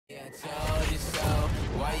I told you so.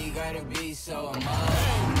 Why you gotta be so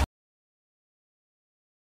emotional?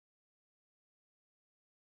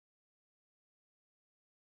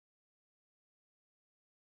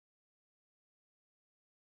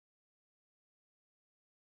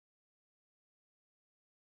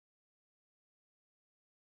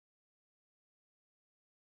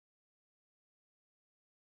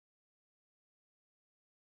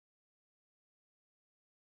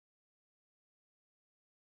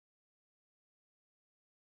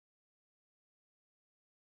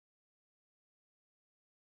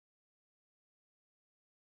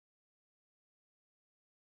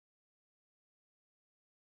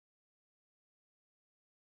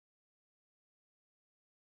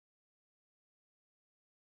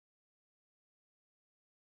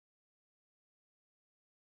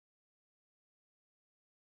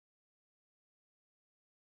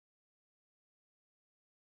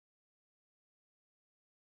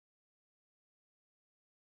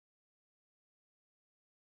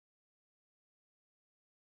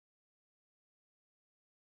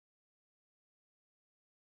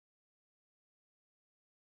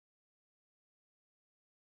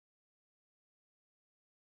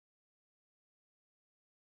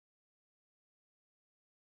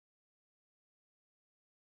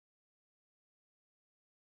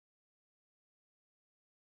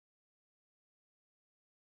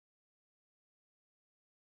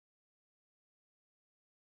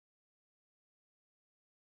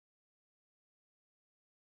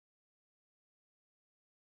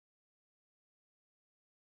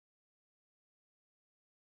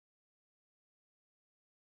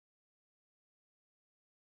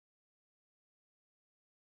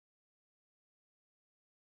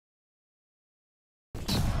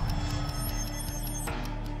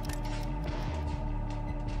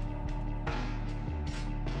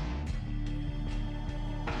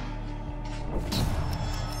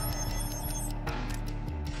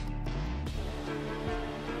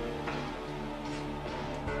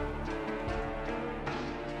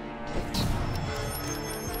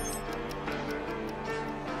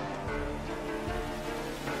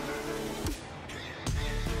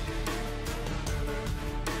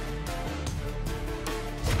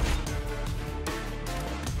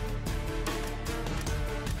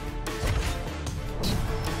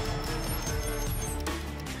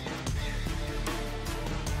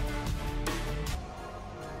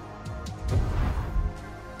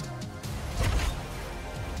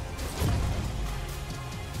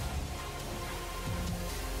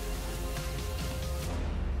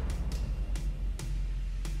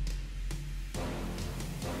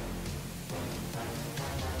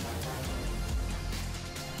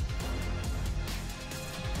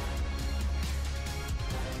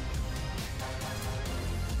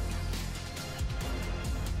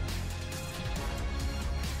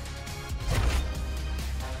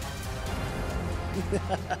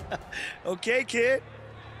 Okay, kid.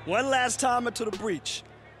 One last time into the breach.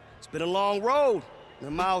 It's been a long road. The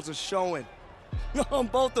miles are showing. On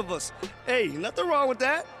both of us. Hey, nothing wrong with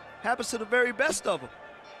that. Happens to the very best of them.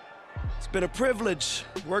 It's been a privilege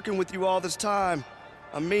working with you all this time.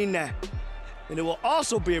 I mean that. And it will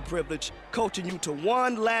also be a privilege coaching you to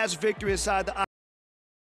one last victory inside the...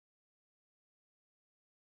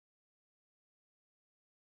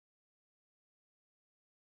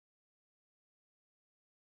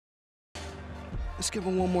 Let's give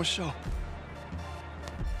him one more show.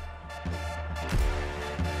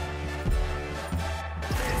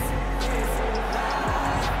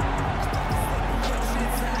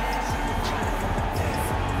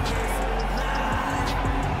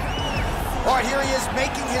 All right, here he is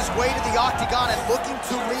making his way to the octagon and looking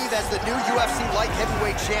to leave as the new UFC light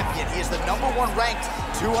heavyweight champion. He is the #1 ranked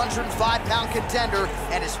 205-pound contender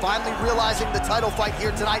and is finally realizing the title fight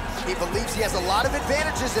here tonight. He believes he has a lot of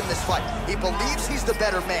advantages in this fight. He believes he's the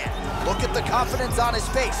better man. Look at the confidence on his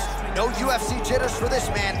face. No UFC jitters for this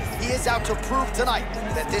man. He is out to prove tonight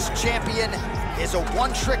that this champion is a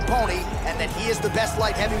one-trick pony and that he is the best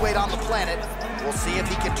light heavyweight on the planet. We'll see if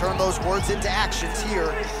he can turn those words into actions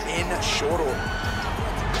here in short order.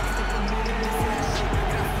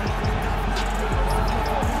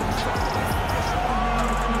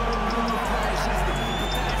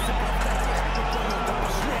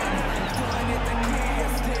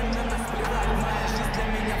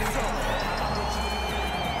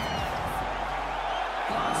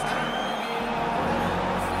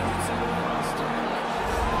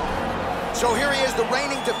 So here he is, the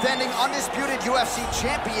reigning, defending, undisputed UFC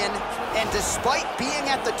champion. And despite being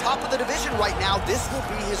at the top of the division right now, this will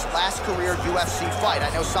be his last career UFC fight. I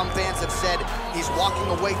know some fans have said he's walking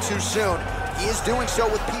away too soon. He is doing so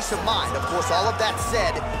with peace of mind. Of course, all of that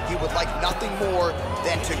said, he would like nothing more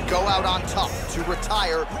than to go out on top, to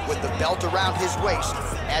retire with the belt around his waist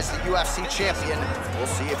as the UFC champion. We'll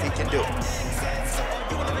see if he can do it.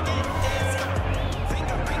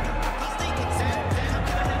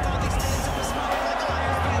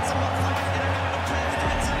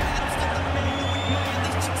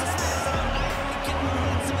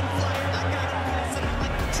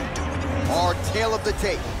 Our tale of the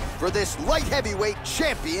tape for this light heavyweight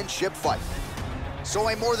championship fight. So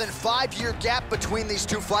a more than 5-year gap between these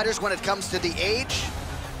two fighters when it comes to the age,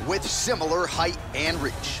 with similar height and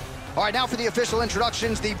reach. All right, now for the official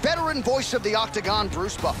introductions, the veteran voice of the Octagon,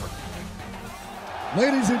 Bruce Buffer.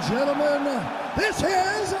 Ladies and gentlemen, this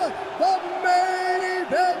is the main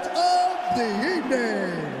event of the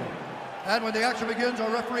evening. And when the action begins, our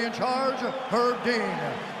referee in charge, Herb Dean.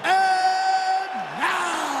 And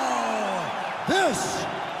now, this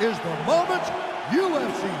is the moment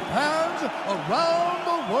UFC fans around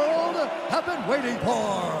the world have been waiting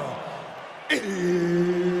for. It's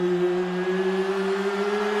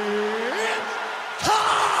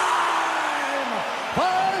time!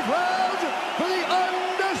 5 rounds for the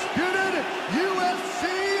undisputed UFC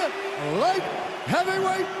Light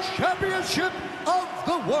Heavyweight Championship of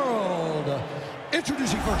the world.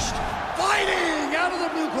 Introducing first, fighting out of the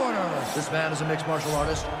blue corner. This man is a mixed martial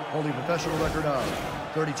artist, holding a professional record of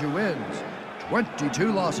 32 wins,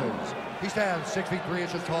 22 losses. He stands 6 feet 3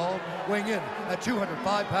 inches tall, weighing in at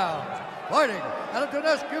 205 pounds. Fighting out of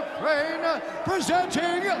Donetsk, Ukraine,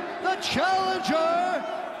 presenting the challenger,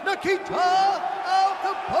 Nikita Al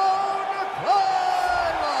Capone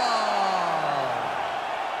Klein.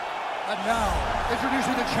 And now,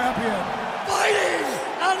 introducing the champion, fighting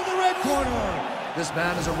out of the red corner. This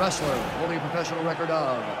man is a wrestler, holding a professional record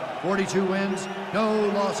of 42 wins, no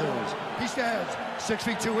losses. He stands 6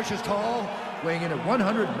 feet 2 inches tall, weighing in at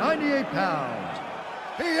 198 pounds.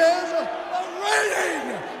 He is the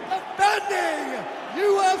reigning, defending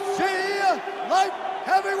UFC Light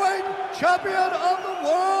Heavyweight Champion of the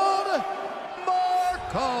World,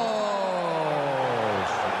 Marcos.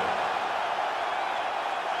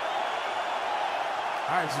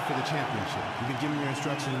 All right, this is for the championship. You've been given your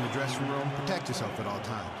instructions in the dressing room. Protect yourself at all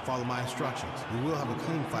times. Follow my instructions. We will have a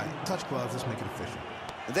clean fight. Touch gloves. Let's make it official.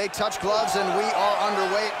 They touch gloves, and we are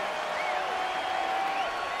underway.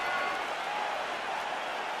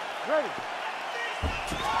 Ready.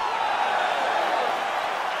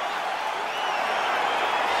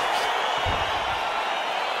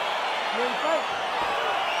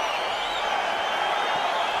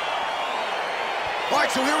 All right,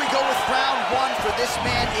 so here we go with round 1. For this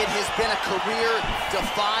man, it has been a career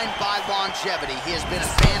defined by longevity. He has been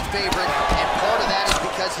a fan favorite, and part of that is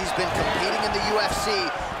because he's been competing in the UFC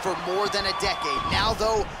for more than a decade. Now,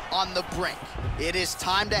 though, on the brink. It is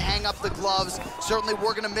time to hang up the gloves. Certainly,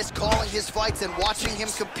 we're going to miss calling his fights and watching him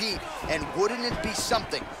compete. And wouldn't it be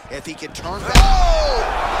something if he could turn back? Oh!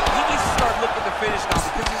 He needs to start looking to finish now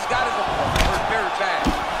because he's got his opponent hurt very bad.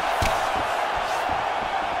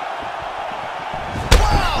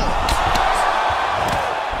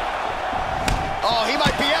 Oh, he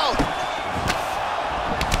might be out.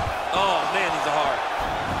 Oh, man, these are hard.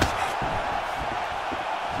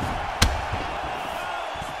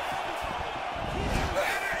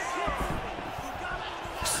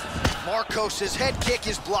 Marcos's head kick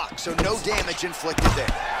is blocked, so no damage inflicted there.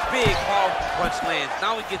 Big, hard punch lands.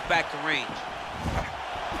 Now he gets back to range.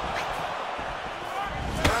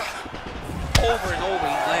 Over and over,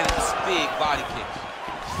 he's landing these big body kicks.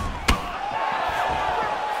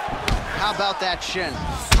 How about that shin?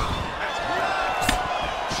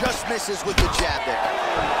 Just misses with the jab there.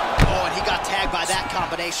 Oh, and he got tagged by that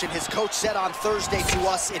combination. His coach said on Thursday to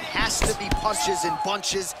us, it has to be punches and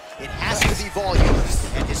bunches. It has to be volume.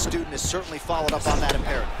 And his student has certainly followed up on that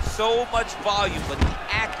imperative. So much volume, but the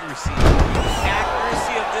accuracy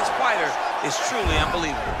of this fighter is truly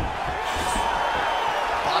unbelievable.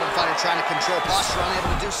 Bottom fighter trying to control posture,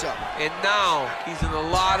 unable to do so. And now he's in a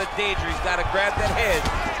lot of danger. He's got to grab that head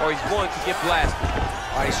or he's going to get blasted.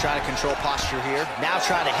 All right, he's trying to control posture here. Now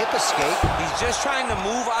trying to hip escape. He's just trying to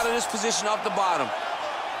move out of this position off the bottom.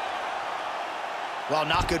 Well,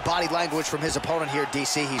 not good body language from his opponent here,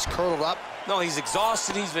 DC. He's curled up. No, he's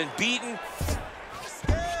exhausted. He's been beaten.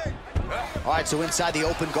 All right, so inside the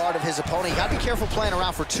open guard of his opponent. You gotta be careful playing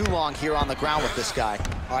around for too long here on the ground with this guy.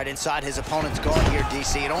 All right, inside his opponent's guard here,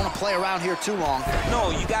 DC. You don't want to play around here too long. No,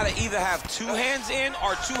 you gotta either have 2 hands in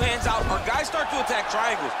or 2 hands out, or guys start to attack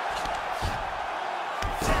triangles.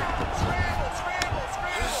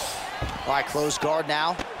 All right, closed guard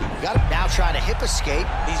now. You got to now try to hip escape.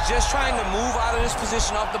 He's just trying to move out of this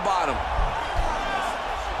position off the bottom.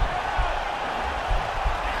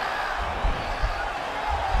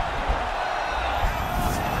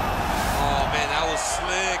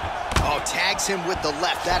 hits him with the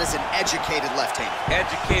left. That is an educated left hand.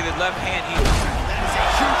 Educated left hand. That is a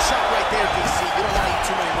huge shot right there, DC. You don't want to eat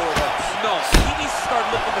too many more of those. No, he needs to start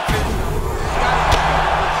looking to finish now. He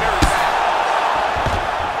got to carry back.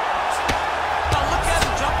 Now look at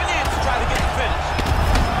him jumping in to try to get the finish.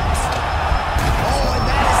 Oh, and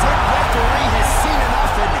that is it. Referee has seen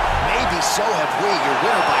enough, and maybe so have we. Your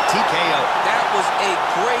winner by TKO. That was a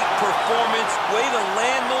great performance. Way to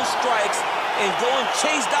land those strikes and go and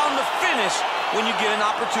chase down the finish when you get an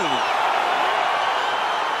opportunity.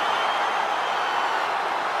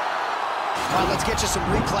 All right, let's get you some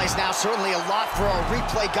replays now. Certainly a lot for our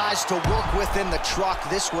replay guys to work with in the truck.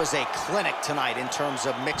 This was a clinic tonight in terms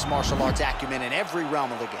of mixed martial arts acumen in every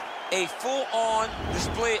realm of the game. A full-on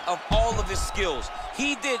display of all of his skills.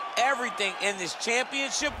 He did everything in this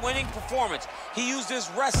championship-winning performance. He used his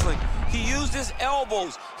wrestling. He used his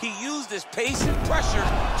elbows. He used his pace and pressure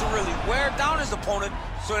to really wear down his opponent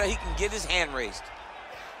so that he can get his hand raised.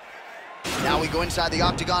 Now we go inside the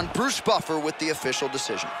octagon. Bruce Buffer with the official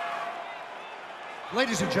decision.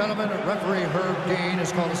 Ladies and gentlemen, referee Herb Dean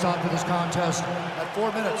has called a stop to this contest at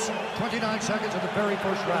 4 minutes, 29 seconds of the very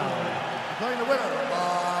first round. Declaring the winner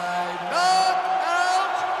by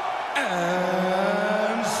knockout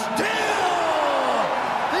and still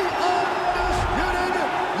the undisputed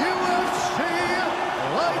UFC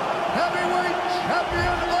light heavyweight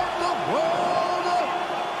champion of the world,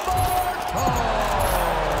 Marco.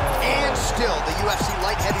 And still the UFC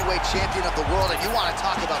light heavyweight champion of the world. And you want to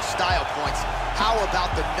talk about style points. How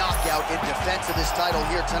about the knockout in defense of this title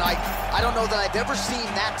here tonight? I don't know that I've ever seen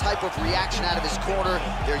that type of reaction out of his corner.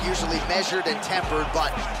 They're usually measured and tempered, but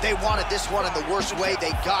they wanted this one in the worst way.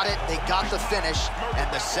 They got it, they got the finish, and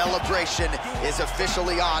the celebration is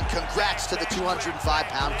officially on. Congrats to the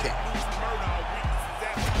 205-pound king.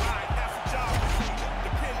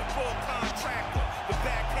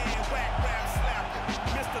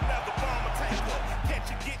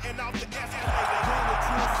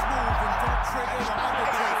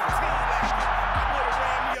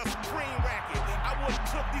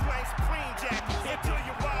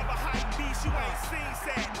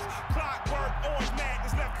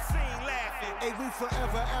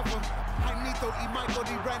 Forever, ever. I need to eat Michael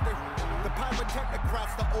D. Render. The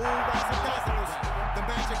pyrotechnocrats, the old razzle-dazzlers, the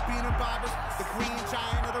magic bean imbibers, the green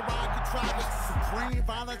giant of the rhyme contrivers, supreme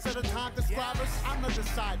violence at a time describers. I'm the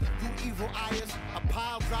decider, you evil eyes, a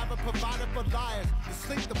pile driver provided for liars, the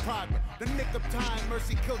sleep depriver, the nick of time,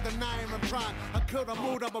 mercy killed the nine and prime. I killed a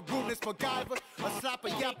mood, I'm a rudeness MacGyver, a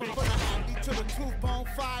slapper yapper from the Andy to the tooth bone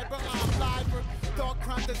fiber. I'm liver, dark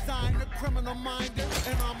crime designer, criminal minder,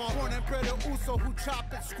 and I'm a born and bred Uso who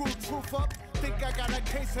chopped and screwed truth up. Think I got a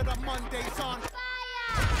case of the Mondays on fire.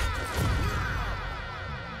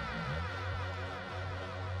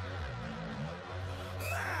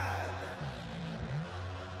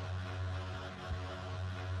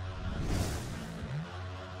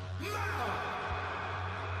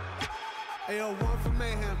 Ayo, 1 for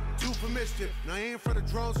mayhem, 2 for mischief. Now I ain't for the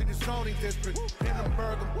drones in the zoning district. Hit them,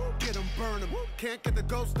 burn them, get them, burn them. Can't get the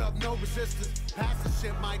ghost up, no resistance. Pass the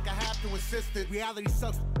shit, Mike, I have to insist it. Reality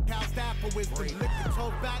sucks, how's that for wisdom? Lick the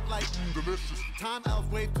toes back like, delicious. Time elves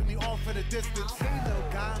wave to me off at a distance. Hey,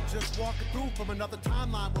 little guy, I'm just walking through from another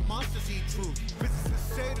timeline where monsters eat truth.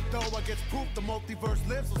 Physicists say that though I get proof the multiverse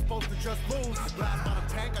lives, I'm supposed to just lose. Blast on a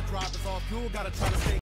tank, I drive, it's all fuel, gotta try to stay